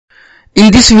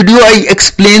In this video, I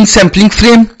explain sampling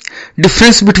frame,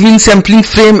 difference between sampling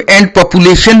frame and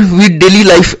population with daily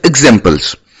life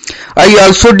examples. I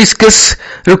also discuss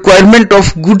requirement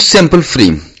of good sample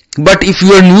frame. But if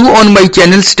you are new on my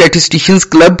channel Statisticians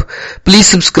Club, please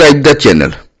subscribe the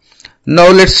channel. Now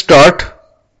let's start.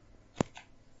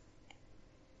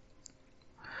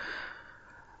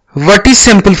 What is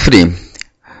sample frame?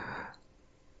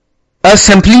 A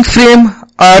sampling frame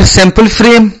or sample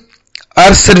frame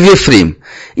or survey frame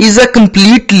is a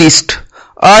complete list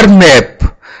or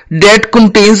map that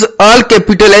contains all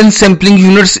capital and sampling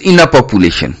units in a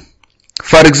population.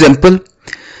 For example,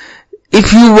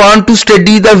 if you want to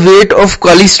study the weight of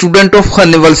college student of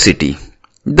Khanewal city,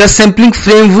 the sampling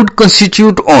frame would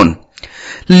constitute on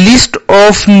list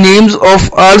of names of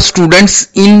all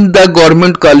students in the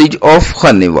government college of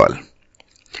Khanewal.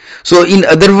 So in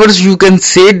other words, you can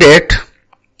say that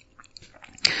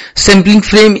sampling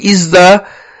frame is the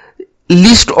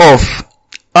list of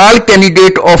all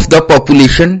candidate of the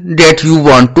population that you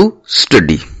want to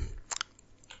study.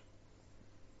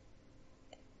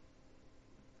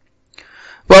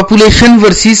 Population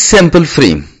versus sample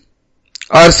frame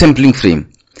or sampling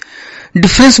frame.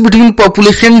 Difference between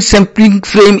population and sampling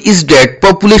frame is that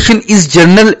population is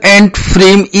general and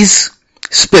frame is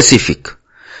specific.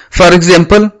 For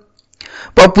example,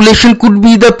 population could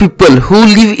be the people who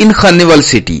live in Khanewal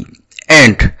city,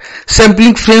 and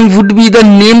sampling frame would be the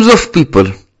names of people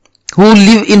who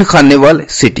live in Khanewal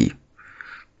city.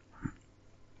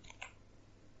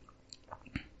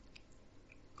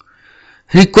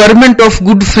 Requirement of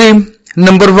good frame.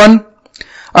 Number 1.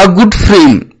 A good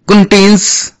frame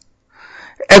contains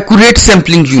accurate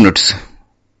sampling units.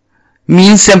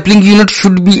 Means sampling unit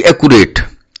should be accurate.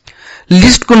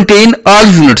 List contain all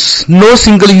units, no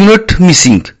single unit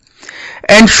missing,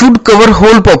 and should cover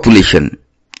whole population.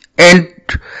 And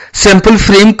sample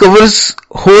frame covers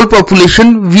whole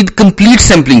population with complete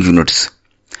sampling units.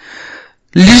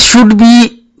 List should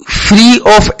be free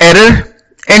of error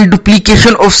and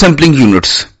duplication of sampling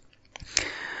units.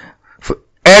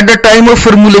 At the time of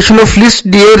formulation of list,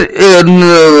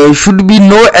 there should be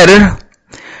no error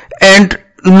and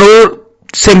no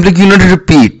sampling unit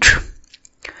repeat.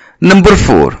 Number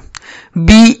 4.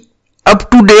 Be up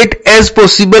to date as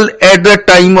possible at the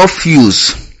time of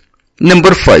use.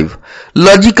 Number 5.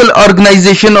 Logical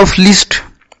organization of list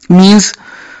means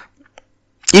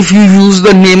if you use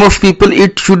the name of people,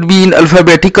 it should be in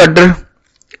alphabetic order.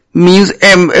 Means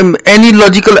any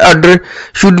logical order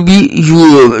should be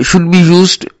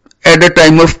used at the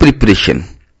time of preparation.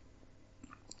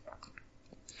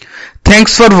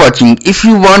 Thanks for watching. If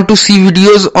you want to see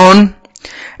videos on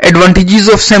advantages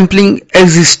of sampling,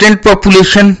 existent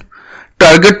population,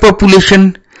 target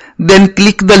population, then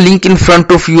click the link in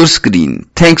front of your screen.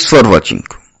 Thanks for watching.